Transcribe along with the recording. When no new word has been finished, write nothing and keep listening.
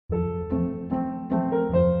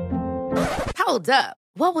Hold up.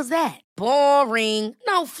 What was that? Boring.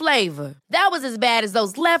 No flavor. That was as bad as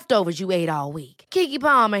those leftovers you ate all week. Keke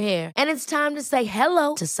Palmer here. And it's time to say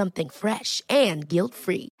hello to something fresh and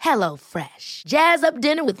guilt-free. Hello Fresh. Jazz up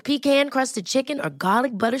dinner with pecan-crusted chicken or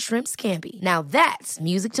garlic butter shrimp scampi. Now that's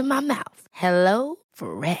music to my mouth. Hello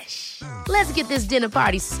Fresh. Let's get this dinner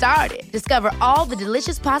party started. Discover all the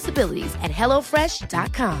delicious possibilities at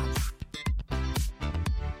hellofresh.com.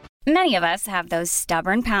 Many of us have those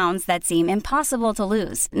stubborn pounds that seem impossible to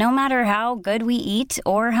lose, no matter how good we eat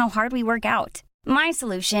or how hard we work out. My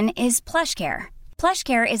solution is PlushCare.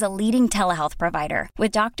 PlushCare is a leading telehealth provider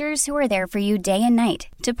with doctors who are there for you day and night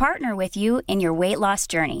to partner with you in your weight loss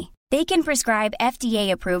journey. They can prescribe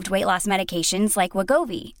FDA-approved weight loss medications like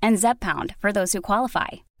Wegovy and Zepbound for those who qualify.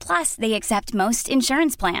 Plus, they accept most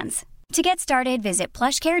insurance plans. To get started, visit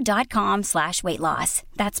plushcare.com/weightloss.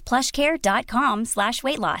 That's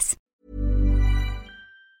plushcare.com/weightloss.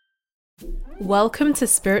 Welcome to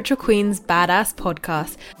Spiritual Queen's Badass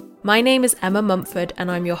Podcast. My name is Emma Mumford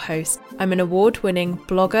and I'm your host. I'm an award-winning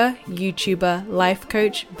blogger, YouTuber, life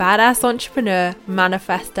coach, badass entrepreneur,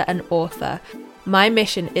 manifester, and author. My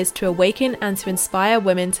mission is to awaken and to inspire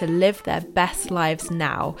women to live their best lives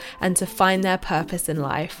now and to find their purpose in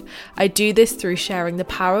life. I do this through sharing the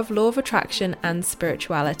power of law of attraction and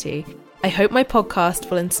spirituality. I hope my podcast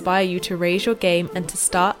will inspire you to raise your game and to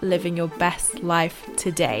start living your best life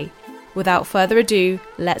today. Without further ado,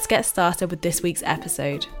 let's get started with this week's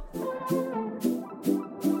episode.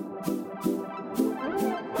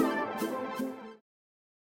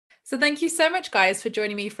 So thank you so much, guys, for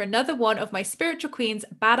joining me for another one of my Spiritual Queen's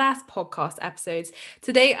Badass Podcast episodes.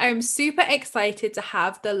 Today, I'm super excited to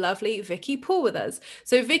have the lovely Vicky Paul with us.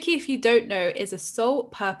 So Vicky, if you don't know, is a soul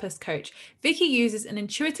purpose coach. Vicky uses an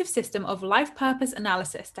intuitive system of life purpose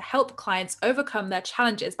analysis to help clients overcome their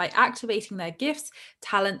challenges by activating their gifts,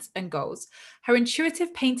 talents, and goals. Her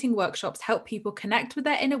intuitive painting workshops help people connect with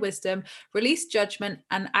their inner wisdom, release judgment,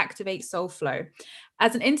 and activate soul flow.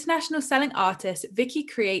 As an international selling artist, Vicky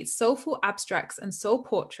creates soulful abstracts and soul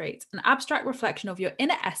portraits, an abstract reflection of your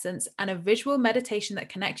inner essence, and a visual meditation that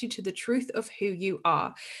connects you to the truth of who you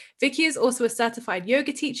are. Vicky is also a certified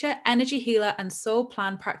yoga teacher, energy healer, and soul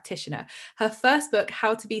plan practitioner. Her first book,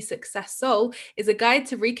 How to Be Success Soul, is a guide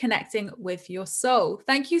to reconnecting with your soul.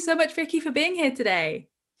 Thank you so much, Vicky, for being here today.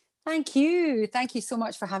 Thank you. Thank you so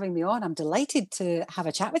much for having me on. I'm delighted to have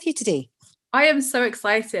a chat with you today. I am so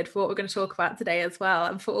excited for what we're going to talk about today as well,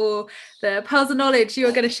 and for all the pearls of knowledge you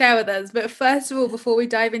are going to share with us. But first of all, before we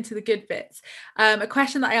dive into the good bits, a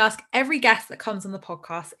question that I ask every guest that comes on the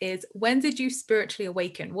podcast is, when did you spiritually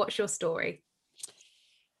awaken? What's your story?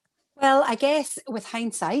 Well, I guess with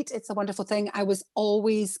hindsight, it's a wonderful thing. I was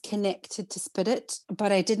always connected to spirit,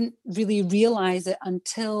 but I didn't really realize it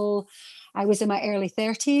until I was in my early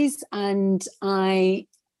 30s, and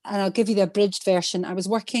I'll give you the abridged version. I was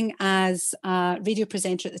working as a radio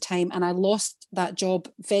presenter at the time, and I lost that job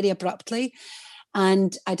very abruptly,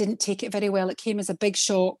 and I didn't take it very well. It came as a big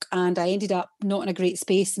shock, and I ended up not in a great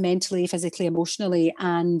space mentally, physically, emotionally,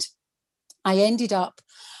 and I ended up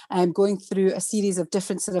going through a series of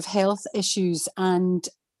different sort of health issues, and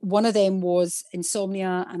one of them was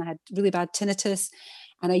insomnia, and I had really bad tinnitus.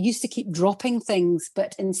 And I used to keep dropping things,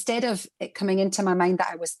 but instead of it coming into my mind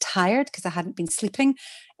that I was tired because I hadn't been sleeping,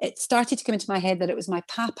 it started to come into my head that it was my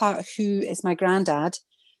papa, who is my granddad.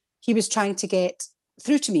 He was trying to get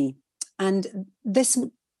through to me. And this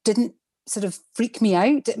didn't sort of freak me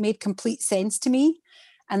out. It made complete sense to me.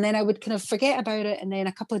 And then I would kind of forget about it. And then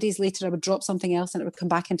a couple of days later, I would drop something else and it would come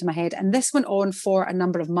back into my head. And this went on for a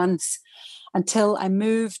number of months, until I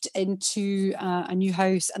moved into a new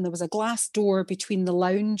house, and there was a glass door between the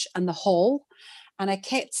lounge and the hall. And I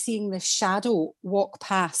kept seeing this shadow walk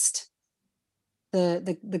past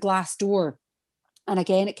the glass door. And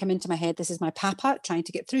again, it came into my head, this is my papa trying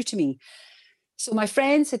to get through to me. So my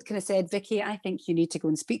friends had kind of said, Vicky, I think you need to go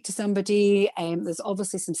and speak to somebody. There's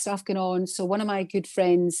obviously some stuff going on. So one of my good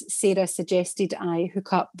friends, Sarah, suggested I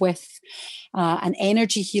hook up with an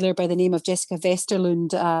energy healer by the name of Jessica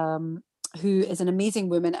Vesterlund, who is an amazing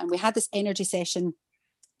woman. And we had this energy session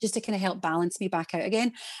just to kind of help balance me back out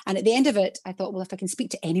again. And at the end of it, I thought, well, if I can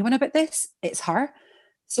speak to anyone about this, it's her.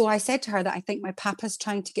 So I said to her that I think my papa's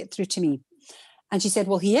trying to get through to me. And she said,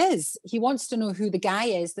 well, he is. He wants to know who the guy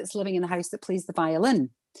is that's living in the house that plays the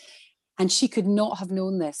violin. And she could not have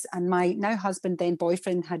known this. And my now husband, then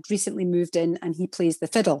boyfriend, had recently moved in and he plays the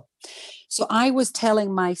fiddle. So I was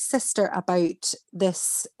telling my sister about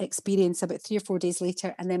this experience about 3 or 4 days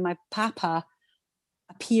later. And then my papa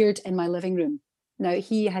appeared in my living room. Now,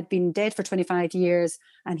 he had been dead for 25 years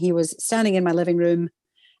and he was standing in my living room,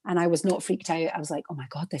 and I was not freaked out. I was like, oh my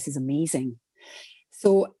God, this is amazing.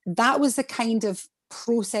 So that was the kind of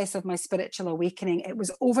process of my spiritual awakening. It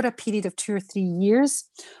was over a period of 2 or 3 years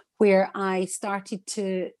where I started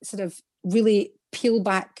to sort of really peel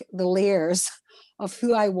back the layers of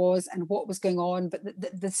who I was and what was going on. But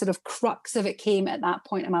the sort of crux of it came at that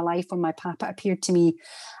point in my life when my papa appeared to me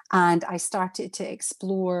and I started to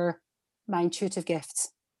explore my intuitive gifts.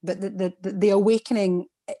 But the awakening,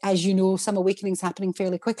 as you know, some awakenings happening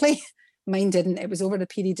fairly quickly. Mine didn't. It was over the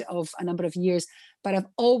period of a number of years. But I've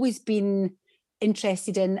always been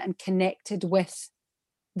interested in and connected with,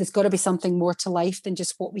 there's got to be something more to life than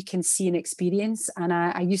just what we can see and experience. And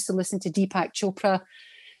I used to listen to Deepak Chopra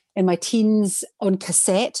in my teens on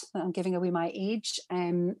cassette. I'm giving away my age,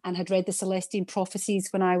 and had read the Celestine Prophecies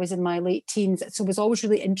when I was in my late teens. So I was always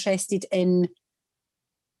really interested in,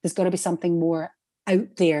 there's got to be something more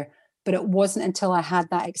out there. But it wasn't until I had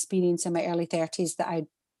that experience in my early 30s that I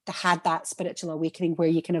had that spiritual awakening where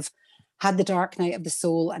you kind of had the dark night of the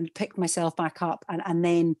soul and picked myself back up and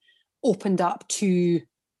then opened up to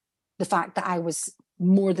the fact that I was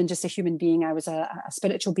more than just a human being. I was a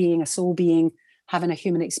spiritual being, a soul being, having a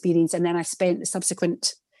human experience. And then I spent the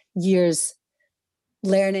subsequent years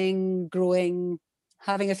learning, growing,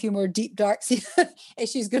 having a few more deep, dark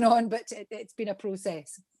issues going on, but it's been a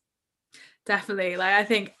process. Definitely. Like, I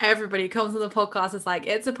think everybody comes on the podcast, it's like,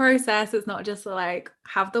 it's a process. It's not just like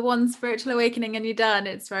have the one spiritual awakening and you're done.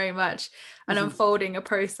 It's very much an unfolding, a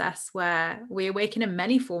process where we awaken in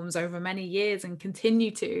many forms over many years and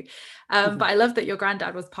continue to. But I love that your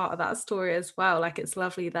granddad was part of that story as well. Like, it's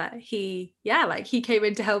lovely that he came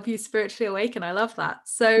in to help you spiritually awaken. I love that.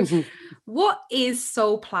 So what is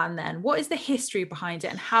Soul Plan then? What is the history behind it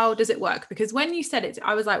and how does it work? Because when you said it,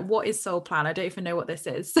 I was like, what is Soul Plan? I don't even know what this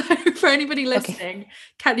is. So for anybody listening,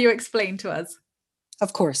 can you explain to us?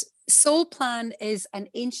 Of course. Soul Plan is an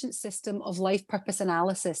ancient system of life purpose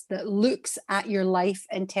analysis that looks at your life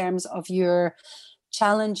in terms of your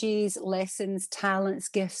challenges, lessons, talents,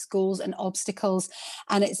 gifts, goals, and obstacles.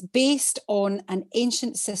 And it's based on an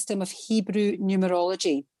ancient system of Hebrew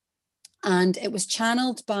numerology. And it was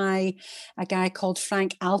channeled by a guy called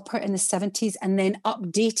Frank Alpert in the 70s and then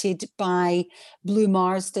updated by Blue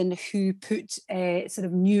Marsden, who put sort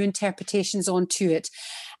of new interpretations onto it.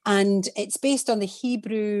 And it's based on the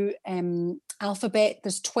Hebrew alphabet.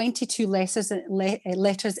 There's 22 letters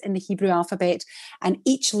in the Hebrew alphabet, and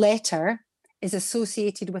each letter is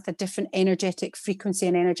associated with a different energetic frequency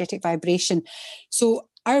and energetic vibration. So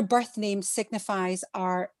our birth name signifies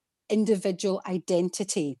our individual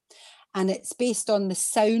identity. And it's based on the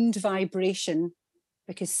sound vibration,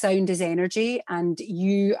 because sound is energy. And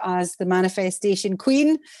you, as the manifestation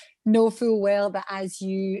queen, know full well that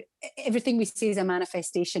everything we say is a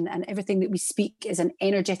manifestation, and everything that we speak is an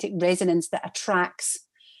energetic resonance that attracts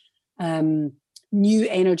new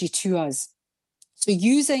energy to us. So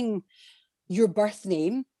using your birth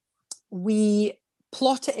name, we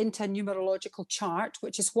plot it into a numerological chart,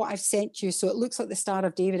 which is what I've sent you. So it looks like the Star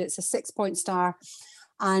of David. It's a 6-point star.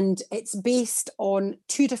 And it's based on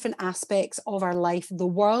two different aspects of our life, the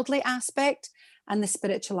worldly aspect and the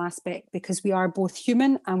spiritual aspect, because we are both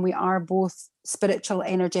human and we are both spiritual,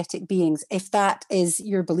 energetic beings, if that is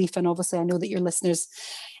your belief. And obviously, I know that your listeners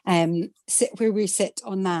sit where we sit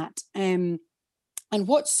on that. And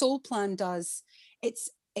what Soul Plan does,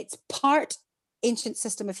 it's part ancient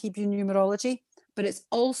system of Hebrew numerology, but it's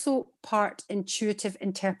also part intuitive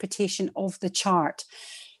interpretation of the chart.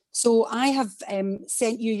 So I have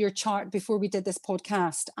sent you your chart before we did this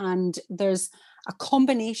podcast, and there's a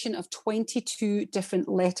combination of 22 different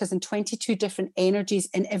letters and 22 different energies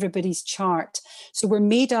in everybody's chart. So we're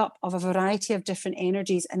made up of a variety of different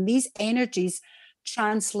energies, and these energies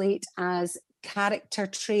translate as character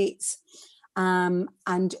traits.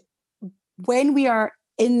 And when we are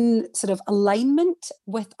in sort of alignment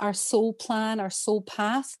with our soul plan, our soul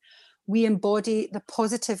path, we embody the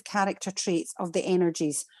positive character traits of the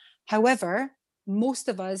energies. However, most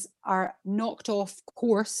of us are knocked off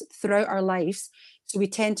course throughout our lives, so we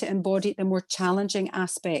tend to embody the more challenging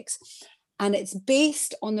aspects. And it's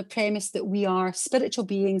based on the premise that we are spiritual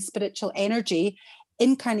beings, spiritual energy,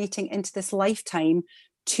 incarnating into this lifetime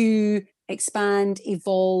to expand,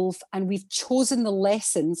 evolve, and we've chosen the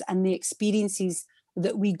lessons and the experiences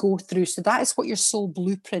that we go through. So that is what your soul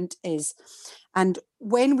blueprint is. And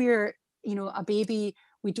when we're, a baby,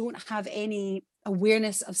 we don't have any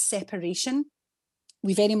awareness of separation.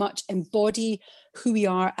 We very much embody who we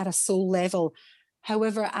are at a soul level.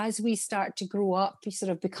 However, as we start to grow up, we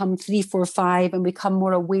sort of become 3, 4, 5 and become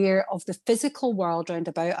more aware of the physical world round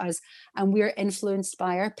about us, and we're influenced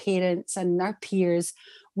by our parents and our peers.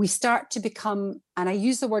 We start to become, and I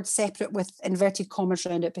use the word separate with inverted commas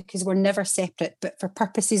around it because we're never separate, but for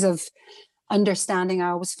purposes of understanding, I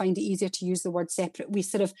always find it easier to use the word separate. We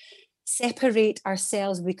sort of separate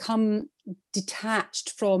ourselves, become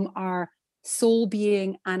detached from our soul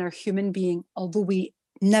being and our human being, although we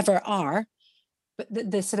never are.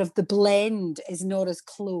 But the sort of the blend is not as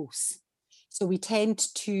close. So we tend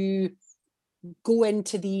to go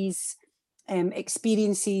into these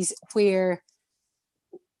experiences where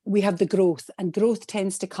we have the growth, and growth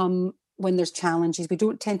tends to come when there's challenges. We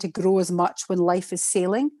don't tend to grow as much when life is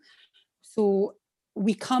sailing. So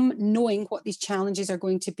we come knowing what these challenges are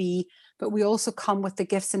going to be, but we also come with the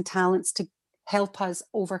gifts and talents to help us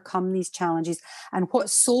overcome these challenges. And what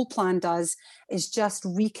Soul Plan does is just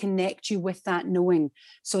reconnect you with that knowing.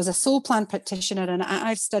 So as a Soul Plan practitioner, and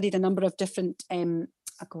I've studied a number of different, I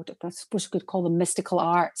suppose you could call them mystical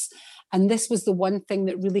arts. And this was the one thing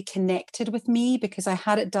that really connected with me because I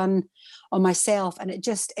had it done on myself, and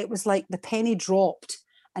it was like the penny dropped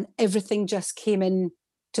and everything just came in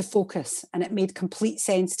to focus, and it made complete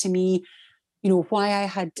sense to me, why I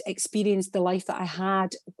had experienced the life that I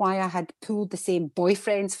had, why I had pulled the same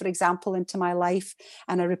boyfriends, for example, into my life,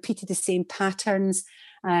 and I repeated the same patterns.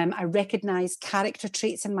 I recognized character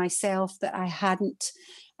traits in myself that I hadn't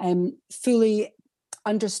fully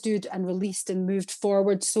understood and released and moved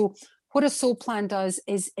forward. So what a Soul Plan does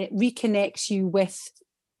is it reconnects you with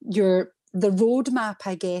the roadmap,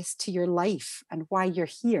 I guess, to your life and why you're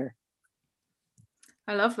here.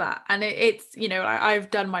 I love that. And it's, I've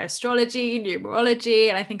done my astrology, numerology,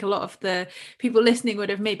 and I think a lot of the people listening would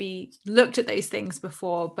have maybe looked at those things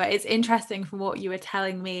before, but it's interesting from what you were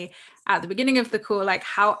telling me at the beginning of the call, like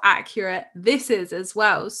how accurate this is as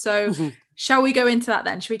well. So shall we go into that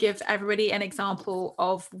then? Should we give everybody an example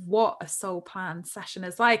of what a Soul Plan session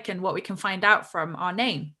is like and what we can find out from our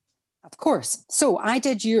name? Of course. So I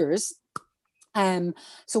did yours.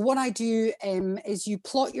 So what I do is you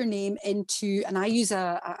plot your name into, and I use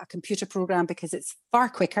a computer program because it's far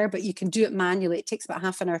quicker, but you can do it manually. It takes about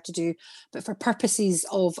half an hour to do, but for purposes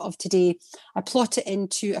of today, I plot it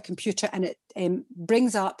into a computer, and it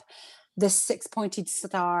brings up this 6-pointed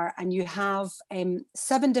star, and you have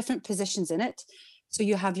 7 different positions in it. So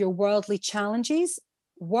you have your worldly challenges,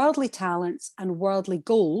 worldly talents, and worldly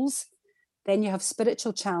goals. Then you have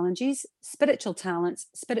spiritual challenges, spiritual talents,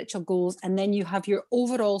 spiritual goals, and then you have your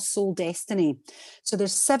overall soul destiny. So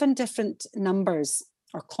there's 7 different numbers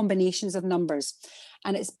or combinations of numbers.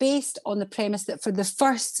 And it's based on the premise that for the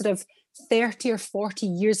first sort of 30 or 40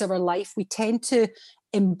 years of our life, we tend to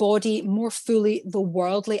embody more fully the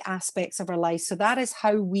worldly aspects of our life. So that is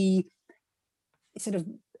how we sort of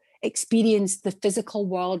experience the physical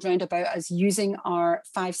world round about us using our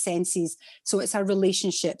 5 senses. So it's our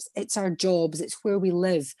relationships, it's our jobs, it's where we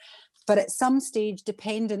live. But at some stage,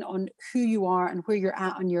 depending on who you are and where you're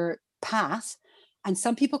at on your path, and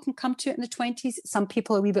some people can come to it in the 20s, some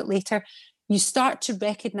people a wee bit later, you start to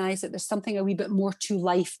recognize that there's something a wee bit more to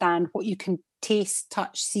life than what you can taste,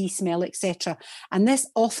 touch, see, smell, etc. And this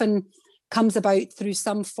often comes about through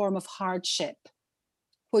some form of hardship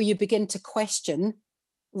where you begin to question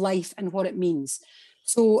life and what it means.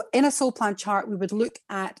 So in a Soul Plan chart, we would look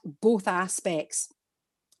at both aspects.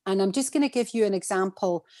 And I'm just going to give you an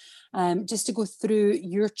example just to go through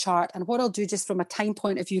your chart. And what I'll do just from a time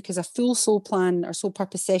point of view, because a full Soul Plan or Soul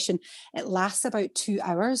Purpose session, it lasts about 2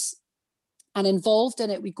 hours. And involved in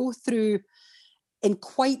it, we go through in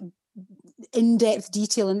quite in-depth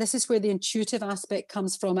detail, and this is where the intuitive aspect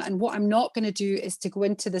comes from it. And what I'm not going to do is to go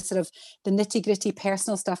into the sort of the nitty-gritty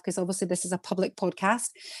personal stuff, because obviously this is a public podcast,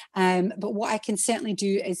 but what I can certainly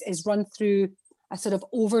do is run through a sort of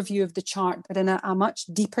overview of the chart, but in a much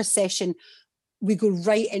deeper session we go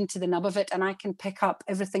right into the nub of it, and I can pick up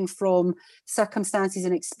everything from circumstances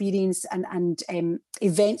and experience and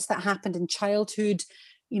events that happened in childhood.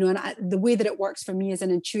 And the way that it works for me as an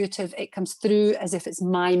intuitive, it comes through as if it's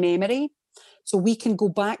my memory. So we can go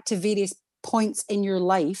back to various points in your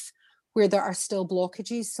life where there are still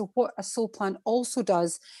blockages. So what a Soul Plan also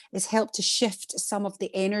does is help to shift some of the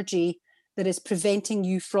energy that is preventing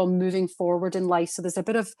you from moving forward in life. So there's a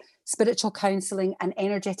bit of spiritual counseling and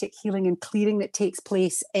energetic healing and clearing that takes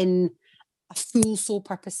place in a full Soul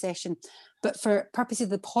Purpose session. But for purposes of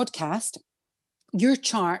the podcast, your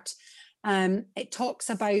chart, it talks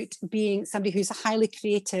about being somebody who's highly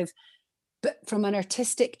creative, but from an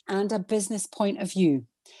artistic and a business point of view.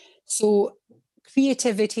 So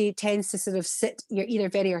creativity tends to sort of you're either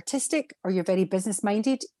very artistic or you're very business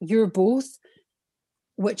minded. You're both.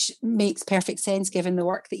 which makes perfect sense given the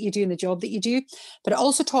work that you do and the job that you do. But it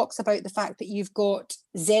also talks about the fact that you've got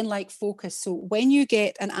Zen-like focus. So when you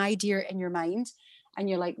get an idea in your mind and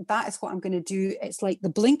you're like, that is what I'm going to do, it's like the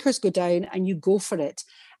blinkers go down and you go for it,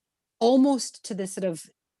 almost to the sort of,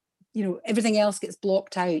 everything else gets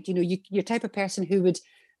blocked out. You're type of person who would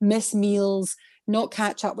miss meals, not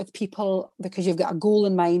catch up with people because you've got a goal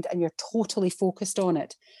in mind and you're totally focused on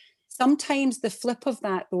it. Sometimes the flip of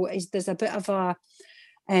that, though, is there's a bit of a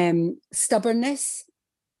stubbornness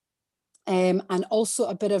and also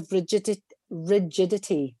a bit of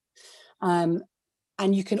rigidity.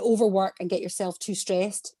 And you can overwork and get yourself too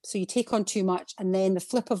stressed. So you take on too much. And then the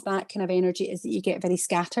flip of that kind of energy is that you get very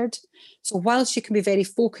scattered. So whilst you can be very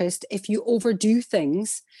focused, if you overdo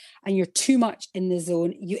things and you're too much in the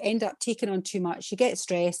zone, you end up taking on too much, you get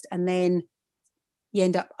stressed, and then you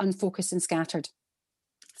end up unfocused and scattered.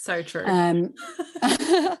 So true.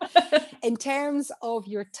 In terms of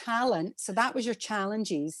your talent, so that was your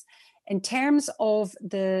challenges. In terms of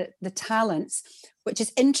the talents, which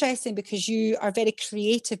is interesting because you are very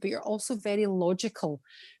creative, but you're also very logical.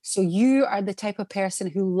 So you are the type of person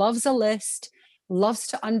who loves a list, loves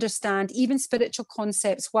to understand even spiritual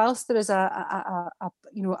concepts, whilst there is a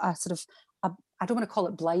sort of, I don't want to call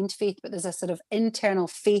it blind faith, but there's a sort of internal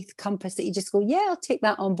faith compass that you just go, yeah, I'll take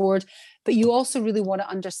that on board. But you also really want to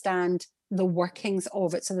understand the workings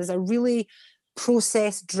of it. So there's a really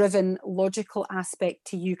process-driven, logical aspect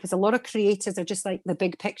to you, because a lot of creatives are just like the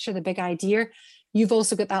big picture, the big idea. You've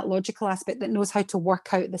also got that logical aspect that knows how to work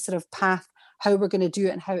out the sort of path, how we're going to do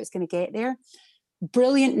it and how it's going to get there.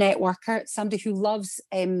 Brilliant networker, somebody who loves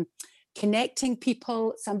connecting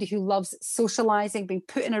people, somebody who loves socializing, being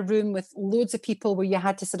put in a room with loads of people where you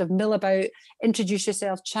had to sort of mill about, introduce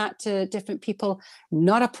yourself, chat to different people,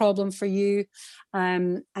 not a problem for you.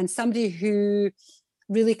 And somebody who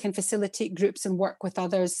really can facilitate groups and work with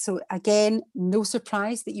others. So again, no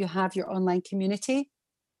surprise that you have your online community.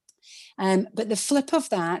 But the flip of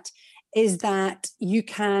that is that you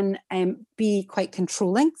can be quite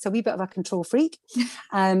controlling. So a wee bit of a control freak.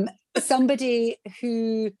 Somebody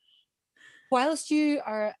who, whilst you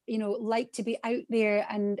are, like to be out there,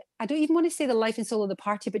 and I don't even want to say the life and soul of the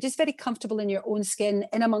party, but just very comfortable in your own skin,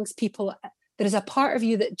 in amongst people, there is a part of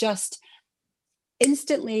you that just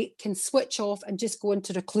instantly can switch off and just go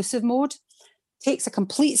into reclusive mode, takes a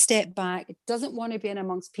complete step back, doesn't want to be in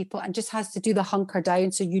amongst people and just has to do the hunker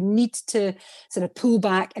down. So you need to sort of pull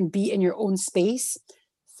back and be in your own space.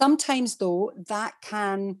 Sometimes, though, that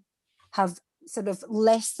can have sort of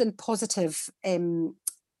less than positive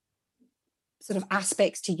sort of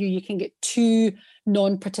aspects to you. You can get too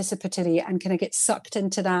non-participatory and kind of get sucked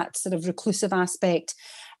into that sort of reclusive aspect.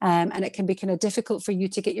 And it can be kind of difficult for you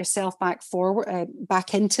to get yourself back forward,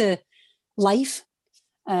 back into life.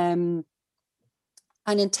 And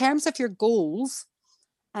in terms of your goals,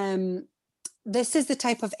 this is the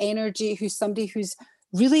type of energy who's somebody who's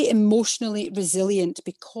really emotionally resilient,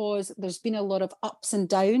 because there's been a lot of ups and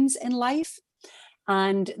downs in life,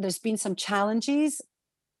 and there's been some challenges.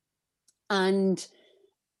 And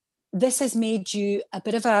this has made you a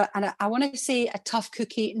bit of and I want to say a tough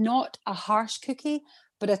cookie, not a harsh cookie,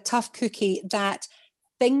 but a tough cookie that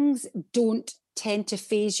things don't tend to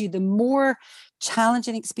phase you. The more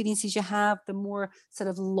challenging experiences you have, the more sort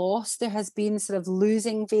of loss there has been, sort of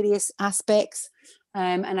losing various aspects.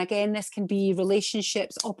 And again, this can be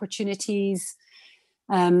relationships, opportunities.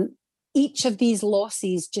 Each of these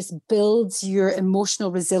losses just builds your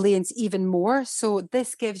emotional resilience even more. So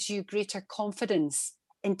this gives you greater confidence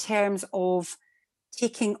in terms of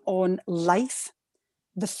taking on life.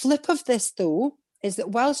 The flip of this, though, is that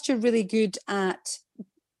whilst you're really good at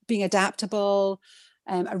being adaptable,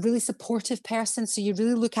 a really supportive person, so you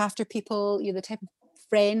really look after people, you're the type of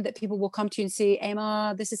friend that people will come to you and say,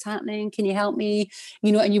 Emma, this is happening, can you help me?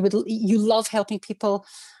 And you love helping people,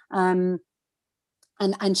 and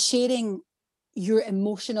sharing your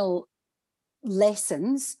emotional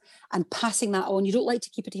lessons and passing that on. You don't like to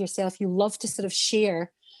keep it to yourself. You love to sort of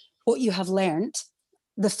share what you have learned.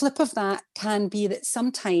 The flip of that can be that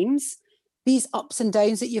sometimes these ups and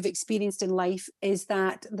downs that you've experienced in life is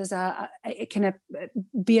that there's it can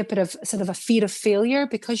be a bit of sort of a fear of failure,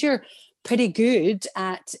 because you're pretty good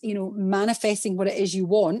at, manifesting what it is you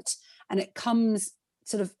want, and it comes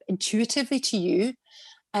sort of intuitively to you.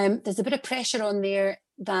 There's a bit of pressure on there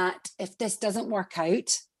that if this doesn't work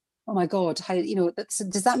out, oh my God, how,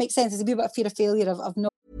 does that make sense? There's a bit of fear of failure of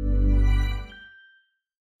not.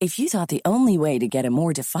 If you thought the only way to get a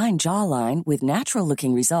more defined jawline with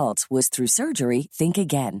natural-looking results was through surgery, think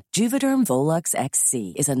again. Juvederm Volux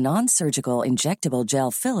XC is a non-surgical injectable gel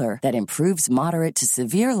filler that improves moderate to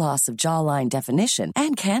severe loss of jawline definition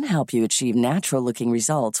and can help you achieve natural-looking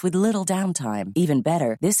results with little downtime. Even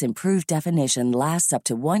better, this improved definition lasts up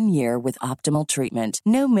to 1 year with optimal treatment.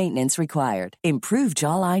 No maintenance required. Improve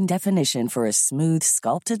jawline definition for a smooth,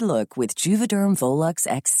 sculpted look with Juvederm Volux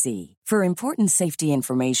XC. For important safety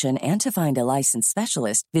information and to find a licensed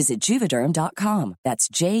specialist, visit Juvederm.com. That's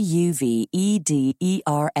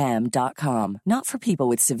JUVEDERM.com. Not for people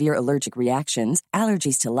with severe allergic reactions,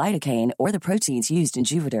 allergies to lidocaine, or the proteins used in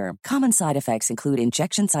Juvederm. Common side effects include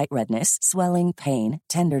injection site redness, swelling, pain,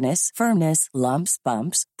 tenderness, firmness, lumps,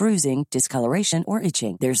 bumps, bruising, discoloration, or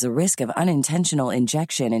itching. There's a risk of unintentional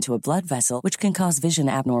injection into a blood vessel, which can cause vision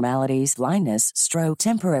abnormalities, blindness, stroke,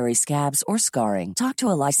 temporary scabs, or scarring. Talk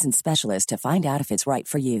to a licensed specialist to find out if it's right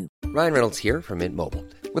for you. Ryan Reynolds here from Mint Mobile.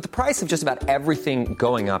 With the price of just about everything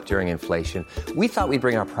going up during inflation, we thought we'd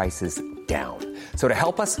bring our prices down. So to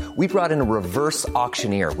help us, we brought in a reverse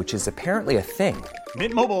auctioneer, which is apparently a thing.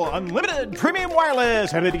 Mint Mobile Unlimited Premium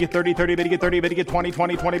Wireless. How to get 30, 30, bit to get 30, bit to get 20,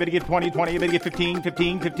 20, 20, bit to get 20, 20, bit to get 15,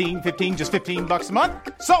 15, 15, 15, just $15 a month?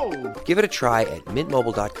 Sold! Give it a try at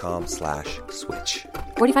mintmobile.com/switch.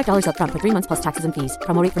 $45 up front for 3 months plus taxes and fees.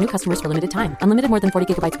 Promo rate for new customers for limited time. Unlimited more than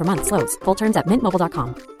 40 gigabytes per month. Slows full terms at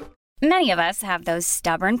mintmobile.com. Many of us have those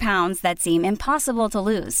stubborn pounds that seem impossible to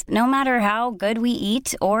lose, no matter how good we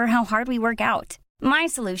eat or how hard we work out. My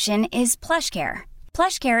solution is PlushCare.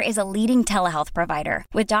 PlushCare is a leading telehealth provider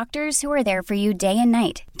with doctors who are there for you day and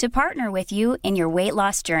night to partner with you in your weight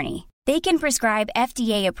loss journey. They can prescribe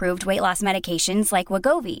FDA-approved weight loss medications like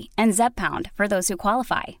Wegovy and Zepbound for those who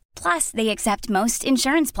qualify. Plus, they accept most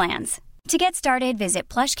insurance plans. To get started, visit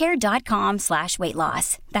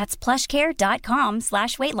plushcare.com/weightloss. That's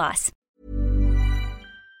plushcare.com/weightloss.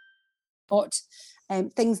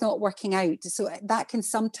 Things not working out. So that can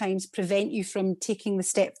sometimes prevent you from taking the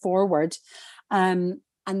step forward. And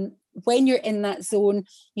when you're in that zone,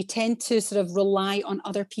 you tend to sort of rely on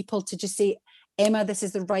other people to just say, Emma, this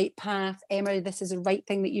is the right path. Emma, this is the right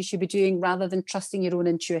thing that you should be doing, rather than trusting your own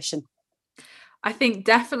intuition. I think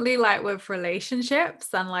definitely like with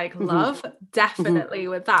relationships and like love, definitely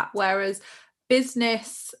with that. Whereas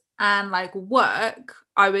business and like work,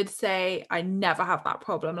 I would say I never have that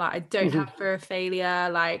problem. Like I don't have fear of failure.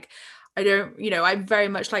 Like I don't, I'm very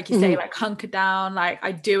much like you say, like hunker down, like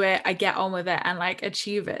I do it, I get on with it and like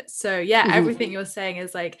achieve it. So yeah, everything you're saying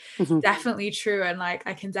is like definitely true. And like,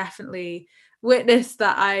 I can definitely witness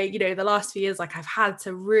that the last few years, like I've had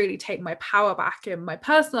to really take my power back in my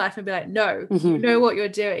personal life and be like, no, you know what you're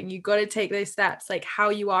doing. You got to take those steps, like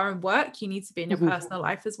how you are in work, you need to be in your personal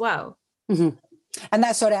life as well. And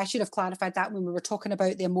that's, sorry, I should have clarified that when we were talking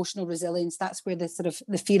about the emotional resilience. That's where the sort of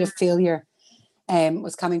the fear of failure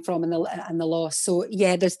was coming from, and the loss. So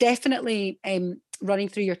yeah, there's definitely running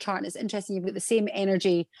through your chart. And it's interesting, you've got the same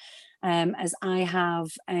energy as I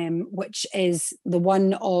have, which is the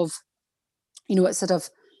one of, it's sort of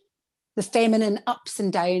the feminine ups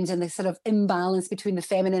and downs and the sort of imbalance between the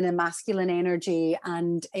feminine and masculine energy.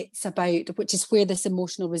 And it's about, which is where this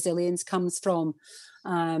emotional resilience comes from.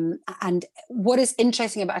 And what is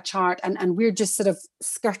interesting about a chart, and we're just sort of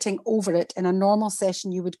skirting over it. In a normal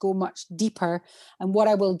session, you would go much deeper. And what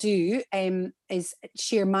I will do is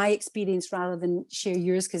share my experience rather than share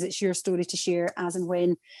yours, because it's your story to share as and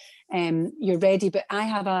when you're ready. But I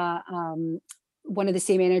have one of the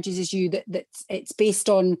same energies as you, that it's based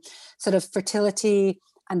on sort of fertility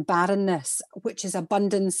and barrenness, which is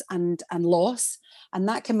abundance and loss. And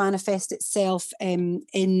that can manifest itself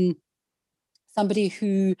in somebody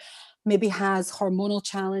who maybe has hormonal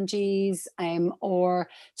challenges, or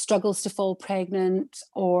struggles to fall pregnant,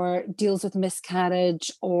 or deals with miscarriage,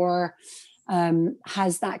 or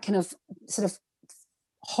has that kind of sort of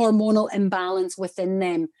hormonal imbalance within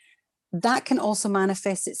them. That can also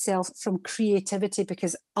manifest itself from creativity,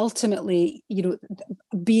 because ultimately,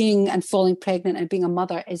 being and falling pregnant and being a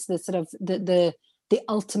mother is the sort of the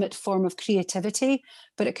ultimate form of creativity.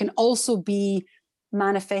 But it can also be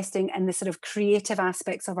manifesting in the sort of creative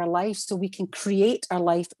aspects of our life, so we can create our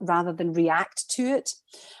life rather than react to it.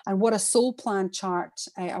 And what a soul plan chart,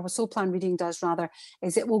 our soul plan reading does rather,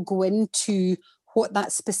 is it will go into what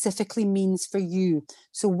that specifically means for you.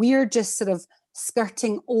 So we're just sort of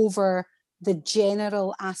skirting over the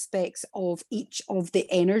general aspects of each of the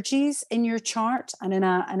energies in your chart. And in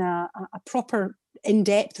a proper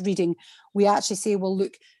in-depth reading, we actually say, well,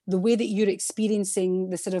 look, the way that you're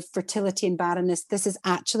experiencing the sort of fertility and barrenness, this is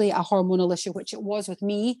actually a hormonal issue, which it was with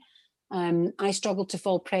me. I struggled to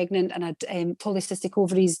fall pregnant and had polycystic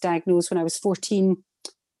ovaries diagnosed when I was 14,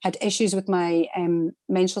 had issues with my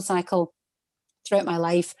menstrual cycle throughout my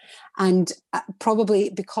life, and probably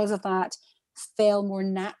because of that fell more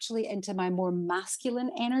naturally into my more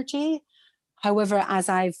masculine energy. However, as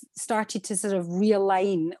I've started to sort of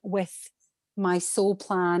realign with my soul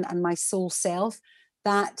plan and my soul self,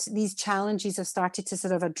 that these challenges have started to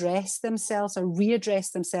sort of address themselves or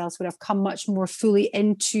readdress themselves, where I've come much more fully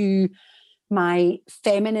into my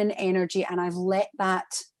feminine energy, and I've let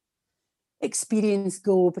that experience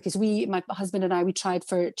go, because my husband and I, we tried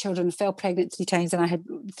for children, fell pregnant 3 times, and I had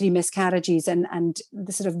 3 miscarriages, and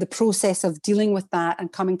the sort of the process of dealing with that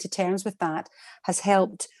and coming to terms with that has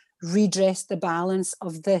helped redress the balance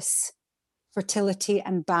of this fertility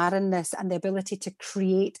and barrenness and the ability to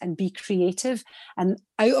create and be creative. And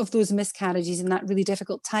out of those miscarriages in that really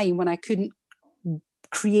difficult time when I couldn't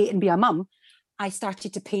create and be a mum, I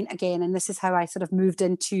started to paint again, and this is how I sort of moved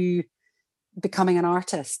into becoming an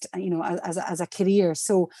artist, as a career.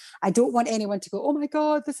 So I don't want anyone to go, oh my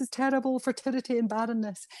God, this is terrible, fertility and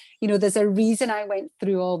barrenness. There's a reason I went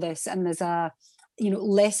through all this, and there's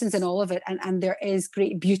lessons in all of it, and there is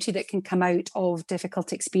great beauty that can come out of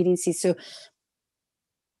difficult experiences. So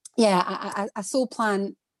yeah, a soul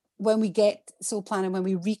plan, when we get soul plan and when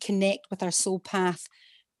we reconnect with our soul path,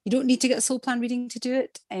 you don't need to get a soul plan reading to do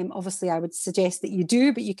it. Obviously I would suggest that you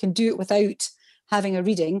do, but you can do it without having a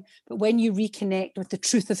reading. But when you reconnect with the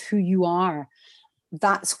truth of who you are,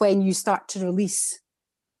 that's when you start to release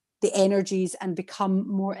the energies and become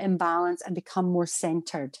more in balance and become more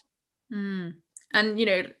centered. And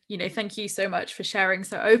thank you so much for sharing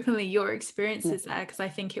so openly your experiences there, because I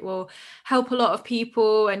think it will help a lot of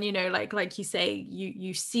people. And like you say,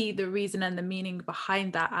 you see the reason and the meaning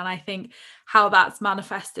behind that. And I think how that's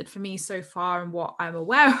manifested for me so far and what I'm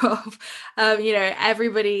aware of,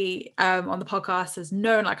 everybody on the podcast has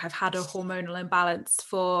known, like, I've had a hormonal imbalance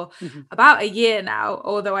for about a year now,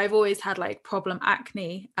 although I've always had like problem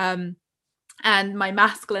acne. And my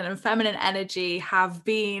masculine and feminine energy have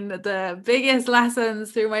been the biggest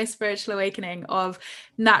lessons through my spiritual awakening of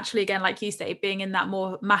naturally, again, like you say, being in that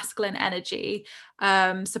more masculine energy,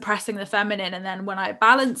 suppressing the feminine. And then when I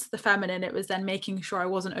balanced the feminine, it was then making sure I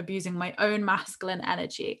wasn't abusing my own masculine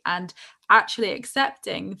energy, and actually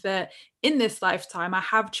accepting that in this lifetime, I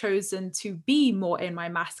have chosen to be more in my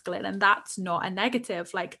masculine, and that's not a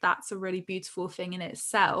negative. Like, that's a really beautiful thing in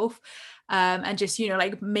itself. And just,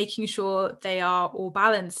 like making sure they are all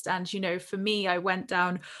balanced. And, for me, I went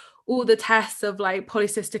down all the tests of like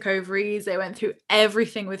polycystic ovaries. They went through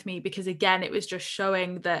everything with me, because again, it was just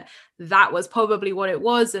showing that was probably what it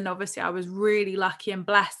was. And obviously I was really lucky and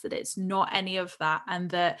blessed that it's not any of that. And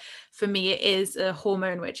that for me, it is a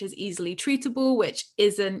hormone which is easily treatable, which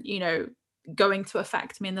isn't, going to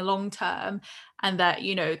affect me in the long term. And that,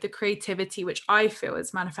 the creativity, which I feel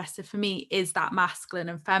is manifested for me, is that masculine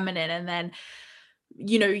and feminine. And then,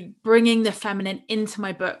 bringing the feminine into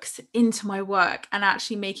my books, into my work, and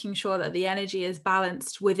actually making sure that the energy is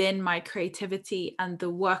balanced within my creativity and the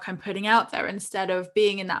work I'm putting out there, instead of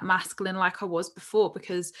being in that masculine like I was before.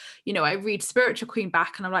 Because, I read Spiritual Queen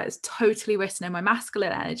back and I'm like, it's totally written in my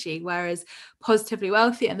masculine energy, whereas Positively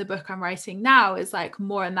Wealthy and the book I'm writing now is like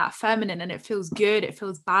more in that feminine, and it feels good, it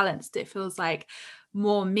feels balanced, it feels like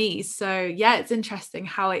more me. So yeah, it's interesting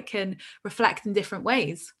how it can reflect in different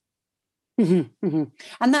ways.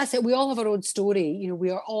 And that's it. We all have our own story. We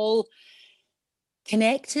are all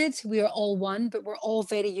connected. We are all one, but we're all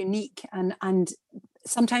very unique. And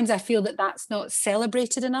sometimes I feel that that's not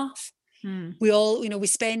celebrated enough. We all, we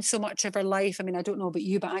spend so much of our life. I mean, I don't know about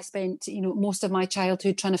you, but I spent, most of my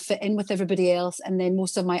childhood trying to fit in with everybody else, and then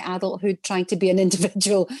most of my adulthood trying to be an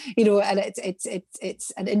individual. And it's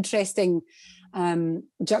an interesting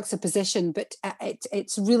juxtaposition, but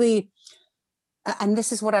it's really. And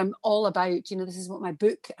this is what I'm all about. This is what my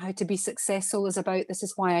book, How to Be Successful, is about. This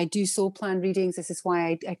is why I do soul plan readings. This is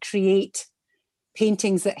why I create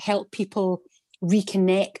paintings that help people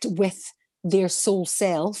reconnect with their soul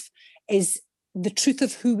self, is the truth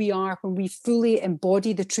of who we are. When we fully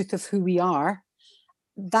embody the truth of who we are,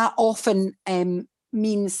 that often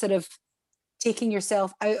means sort of taking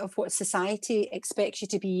yourself out of what society expects you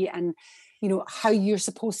to be, and how you're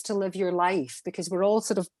supposed to live your life, because we're all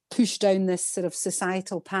sort of pushed down this sort of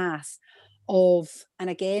societal path of, and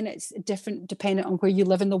again, it's different depending on where you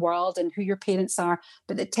live in the world and who your parents are,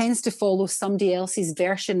 but it tends to follow somebody else's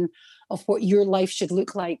version of what your life should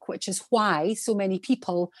look like, which is why so many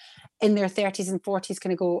people in their 30s and 40s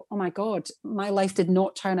kind of go, oh my God, my life did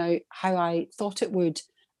not turn out how I thought it would,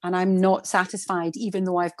 and I'm not satisfied, even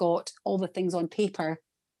though I've got all the things on paper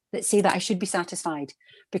that say that I should be satisfied,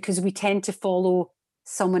 because we tend to follow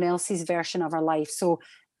someone else's version of our life. So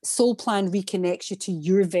Soul Plan reconnects you to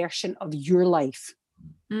your version of your life.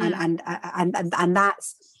 And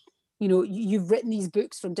that's, you know, you've written these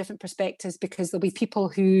books from different perspectives because there'll be people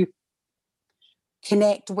who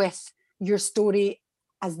connect with your story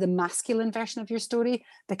as the masculine version of your story,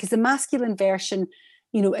 because the masculine version,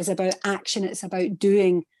 you know, is about action, it's about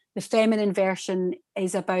doing. The feminine version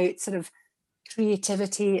is about sort of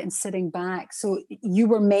creativity and sitting back. So you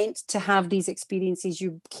were meant to have these experiences.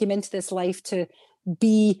 You came into this life to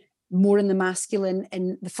be more in the masculine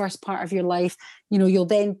in the first part of your life. You know, you'll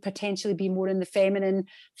then potentially be more in the feminine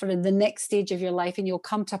for the next stage of your life, and you'll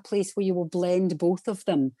come to a place where you will blend both of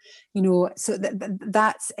them. You know, so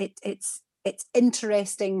that's it. It's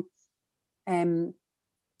interesting to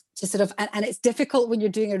sort of, and it's difficult when you're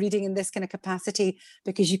doing a reading in this kind of capacity,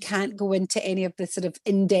 because you can't go into any of the sort of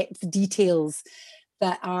in-depth details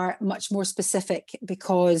that are much more specific,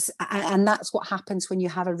 because, and that's what happens when you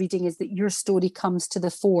have a reading, is that your story comes to the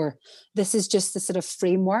fore. This is just the sort of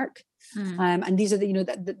framework. And these are the, you know,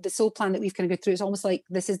 the soul plan that we've kind of go through. It's almost like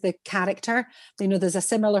this is the character. You know, there's a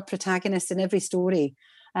similar protagonist in every story.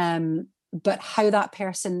 But how that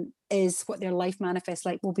person is, what their life manifests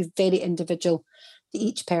like, will be very individual to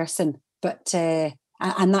each person. But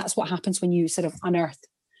and that's what happens when you sort of unearth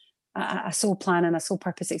a soul plan and a soul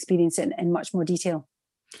purpose experience in much more detail.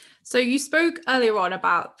 So you spoke earlier on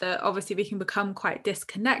about that obviously we can become quite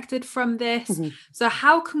disconnected from this. Mm-hmm. So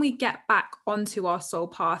how can we get back onto our soul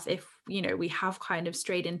path if, you know, we have kind of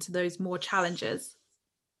strayed into those more challenges?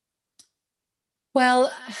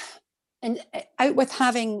 Well, and out with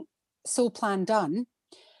having soul plan done,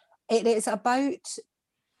 it is about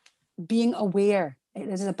being aware. It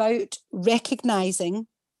is about recognizing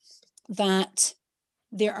that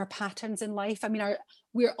there are patterns in life. I mean,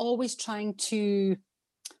 we're always trying to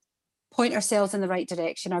point ourselves in the right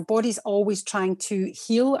direction. Our body's always trying to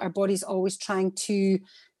heal. Our body's always trying to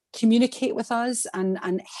communicate with us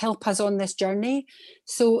and help us on this journey.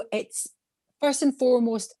 So it's first and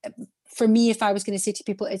foremost, for me, if I was going to say to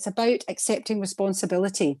people, it's about accepting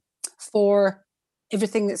responsibility for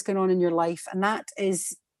everything that's going on in your life. And that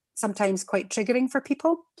is sometimes quite triggering for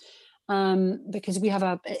people. Because we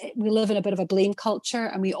live in a bit of a blame culture,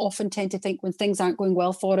 and we often tend to think when things aren't going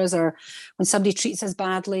well for us, or when somebody treats us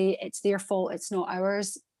badly, it's their fault, it's not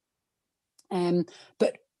ours.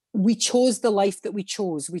 But we chose the life that we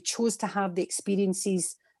chose. We chose to have the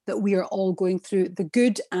experiences that we are all going through, the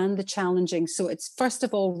good and the challenging. So it's first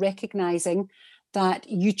of all recognizing that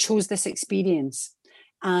you chose this experience.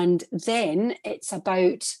 And then it's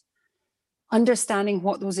about understanding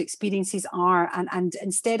what those experiences are, and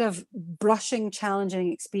instead of brushing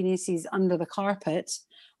challenging experiences under the carpet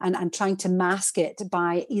and trying to mask it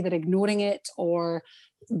by either ignoring it or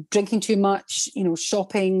drinking too much, you know,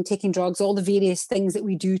 shopping, taking drugs, all the various things that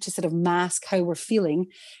we do to sort of mask how we're feeling,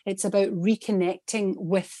 it's about reconnecting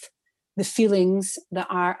with the feelings that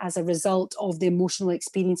are as a result of the emotional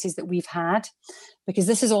experiences that we've had, because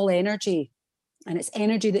this is all energy, and it's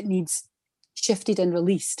energy that needs shifted and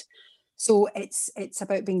released. So it's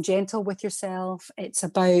about being gentle with yourself. It's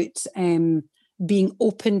about being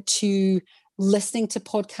open to listening to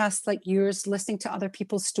podcasts like yours, listening to other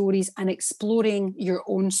people's stories, and exploring your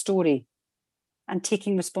own story and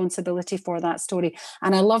taking responsibility for that story.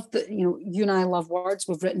 And I love that, you know, you and I love words.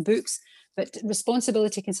 We've written books, but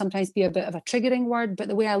responsibility can sometimes be a bit of a triggering word. But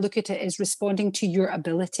the way I look at it is responding to your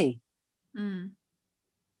ability.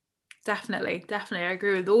 Definitely. I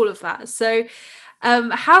agree with all of that. So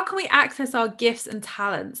how can we access our gifts and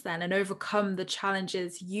talents then and overcome the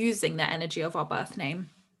challenges using the energy of our birth name?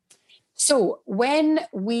 So when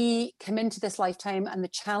we come into this lifetime and the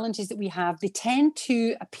challenges that we have, they tend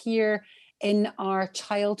to appear in our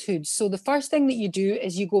childhood. So the first thing that you do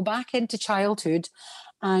is you go back into childhood,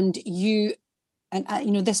 and you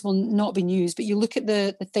know, this will not be news, but you look at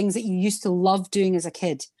the things that you used to love doing as a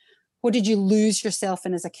kid. What did you lose yourself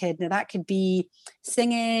in as a kid? Now, that could be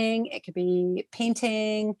singing, it could be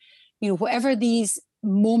painting, you know, whatever these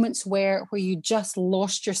moments were where you just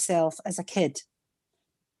lost yourself as a kid.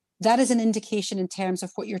 That is an indication in terms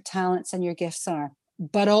of what your talents and your gifts are.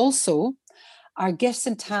 But also, our gifts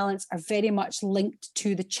and talents are very much linked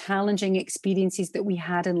to the challenging experiences that we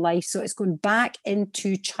had in life. So it's going back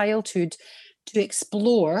into childhood to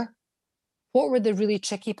explore what were the really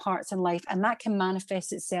tricky parts in life, and that can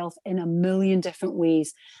manifest itself in a million different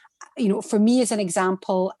ways. You know, for me, as an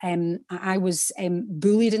example, I was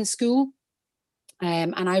bullied in school,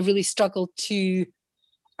 and I really struggled to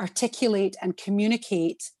articulate and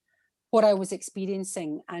communicate what I was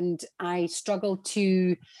experiencing, and I struggled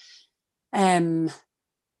to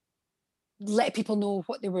let people know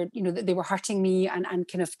what they were, that they were hurting me, and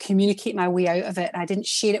kind of communicate my way out of it. I didn't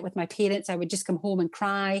share it with my parents. I would just come home and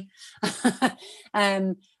cry.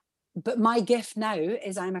 But my gift now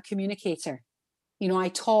is I'm a communicator. I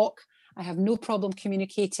talk. I have no problem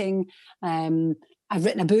communicating. I've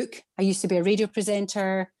written a book. I used to be a radio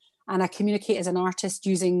presenter, and I communicate as an artist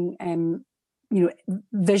using,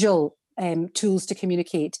 visual tools to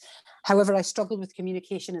communicate. However, I struggled with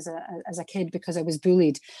communication as a kid because I was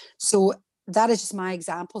bullied. So that is just my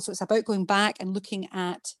example. So it's about going back and looking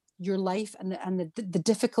at your life and the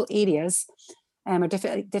difficult areas or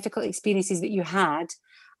difficult experiences that you had,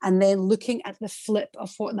 and then looking at the flip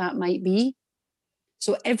of what that might be.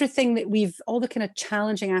 So everything that all the kind of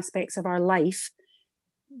challenging aspects of our life,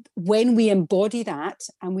 when we embody that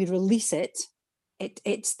and we release it,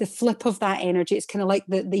 it's the flip of that energy. It's kind of like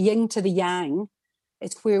the yin to the yang.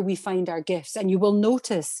 It's where we find our gifts. And you will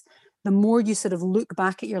notice the more you sort of look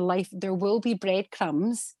back at your life, there will be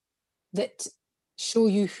breadcrumbs that show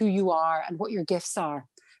you who you are and what your gifts are.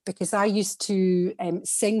 Because I used to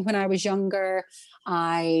sing when I was younger.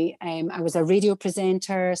 I was a radio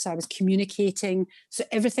presenter, so I was communicating. So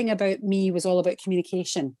everything about me was all about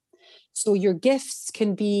communication. So your gifts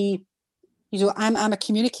can be, I'm a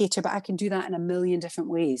communicator, but I can do that in a million different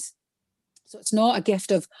ways. So it's not a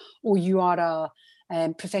gift of, you are a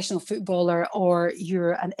professional footballer, or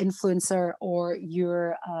you're an influencer, or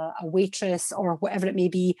you're a waitress, or whatever it may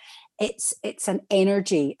be. It's an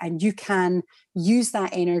energy, and you can use that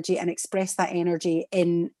energy and express that energy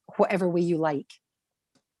in whatever way you like.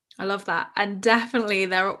 I love that. And definitely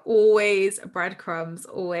there are always breadcrumbs,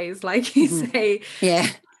 always, like you say. Yeah.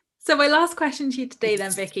 So my last question to you today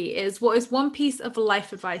then, Vicky, is what is one piece of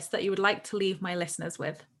life advice that you would like to leave my listeners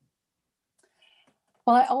with?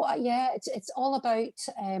 Well, it's all about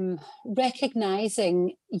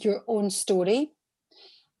recognizing your own story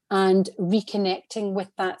and reconnecting with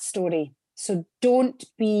that story. So don't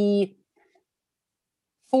be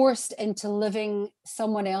forced into living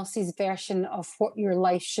someone else's version of what your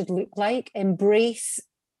life should look like. Embrace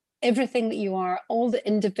everything that you are, all the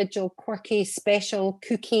individual, quirky, special,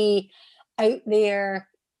 kooky, out there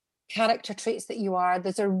character traits that you are.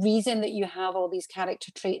 There's a reason that you have all these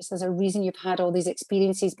character traits. There's a reason you've had all these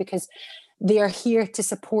experiences, because they are here to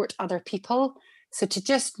support other people. So to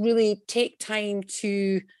just really take time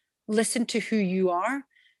to listen to who you are,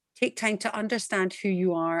 take time to understand who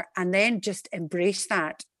you are, and then just embrace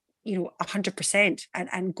that, 100%,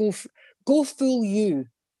 and go full you.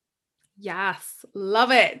 Yes,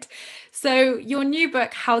 love it. So your new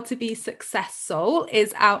book, How to Be Success Soul,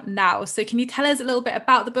 is out now. So can you tell us a little bit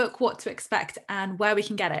about the book, what to expect, and where we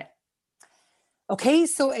can get it? Okay,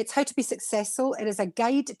 so it's How to Be Successful. It is a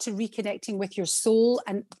guide to reconnecting with your soul.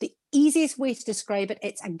 And the easiest way to describe it,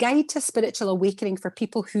 it's a guide to spiritual awakening for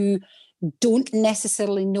people who don't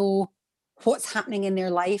necessarily know what's happening in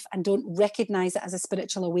their life and don't recognize it as a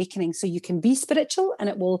spiritual awakening. So you can be spiritual, and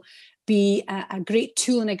it will be a great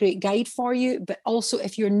tool and a great guide for you. But also,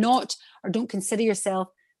 if you're not or don't consider yourself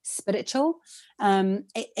spiritual,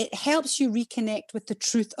 it helps you reconnect with the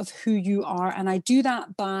truth of who you are. And I do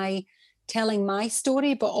that by telling my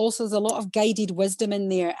story, but also there's a lot of guided wisdom in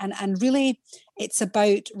there. And really, it's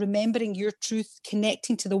about remembering your truth,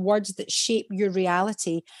 connecting to the words that shape your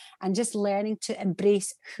reality, and just learning to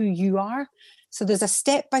embrace who you are. So there's a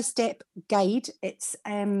step-by-step guide. It's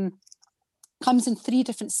comes in 3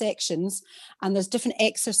 different sections, and there's different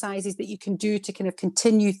exercises that you can do to kind of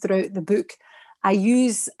continue throughout the book. I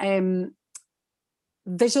use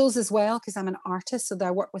visuals as well, because I'm an artist, so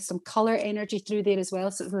I work with some color energy through there as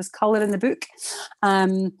well. So there's color in the book.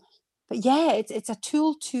 But yeah, it's a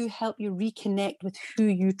tool to help you reconnect with who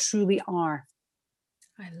you truly are.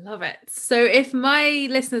 I love it. So if my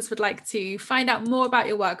listeners would like to find out more about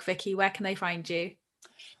your work, Vicky, where can they find you?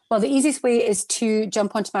 Well, the easiest way is to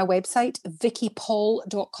jump onto my website,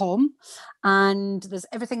 vickypaul.com, and there's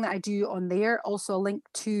everything that I do on there. Also a link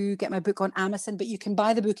to get my book on Amazon, but you can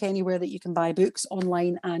buy the book anywhere that you can buy books,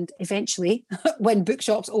 online and eventually when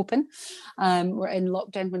bookshops open. We're in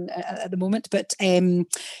lockdown at the moment, but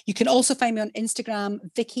you can also find me on Instagram,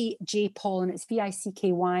 Vicky J Paul, and it's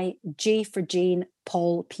VICKY, J for Jane,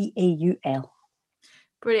 Paul, PAUL.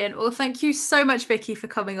 Brilliant. Well, thank you so much, Vicky, for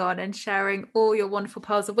coming on and sharing all your wonderful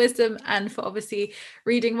pearls of wisdom, and for obviously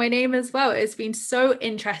reading my name as well. It's been so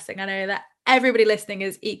interesting. I know that everybody listening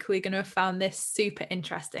is equally going to have found this super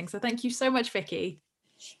interesting. So thank you so much, Vicky.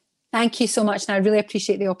 Thank you so much. And I really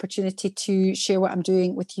appreciate the opportunity to share what I'm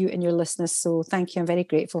doing with you and your listeners. So thank you. I'm very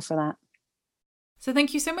grateful for that. So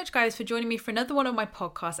thank you so much, guys, for joining me for another one of my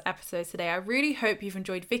podcast episodes today. I really hope you've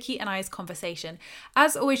enjoyed Vicky and I's conversation.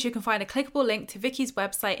 As always, you can find a clickable link to Vicky's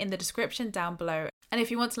website in the description down below. And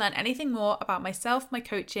if you want to learn anything more about myself, my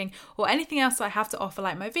coaching, or anything else I have to offer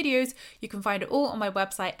like my videos, you can find it all on my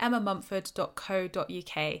website,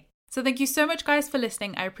 emmamumford.co.uk. So thank you so much, guys, for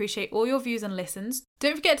listening. I appreciate all your views and listens.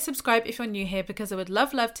 Don't forget to subscribe if you're new here, because I would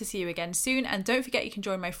love to see you again soon. And don't forget you can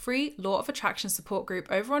join my free Law of Attraction support group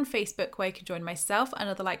over on Facebook, where you can join myself and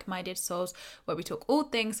other like-minded souls, where we talk all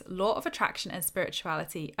things Law of Attraction and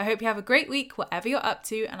spirituality. I hope you have a great week, whatever you're up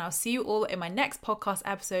to, and I'll see you all in my next podcast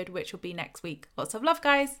episode, which will be next week. Lots of love,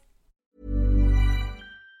 guys.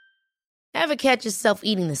 Ever catch yourself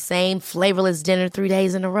eating the same flavorless dinner 3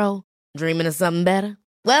 days in a row? Dreaming of something better?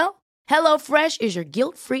 Well, HelloFresh is your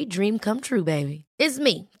guilt-free dream come true, baby. It's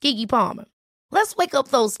me, Keke Palmer. Let's wake up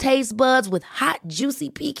those taste buds with hot, juicy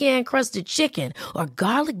pecan-crusted chicken or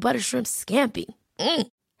garlic butter shrimp scampi.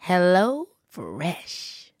 Hello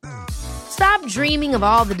Fresh. Stop dreaming of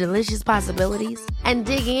all the delicious possibilities and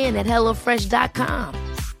dig in at HelloFresh.com.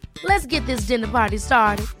 Let's get this dinner party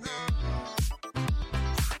started.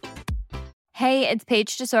 Hey, it's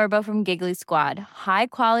Paige DeSorbo from Giggly Squad. High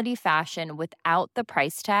quality fashion without the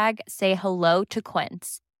price tag. Say hello to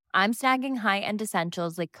Quince. I'm snagging high-end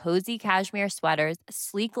essentials like cozy cashmere sweaters,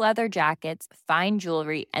 sleek leather jackets, fine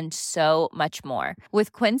jewelry, and so much more.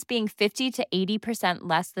 With Quince being 50 to 80%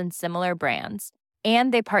 less than similar brands.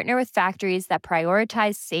 And they partner with factories that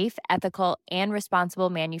prioritize safe, ethical, and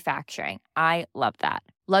responsible manufacturing. I love that.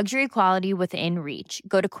 Luxury quality within reach.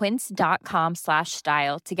 Go to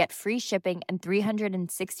quince.com/style to get free shipping and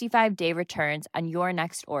 365-day returns on your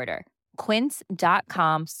next order.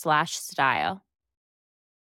 Quince.com/style.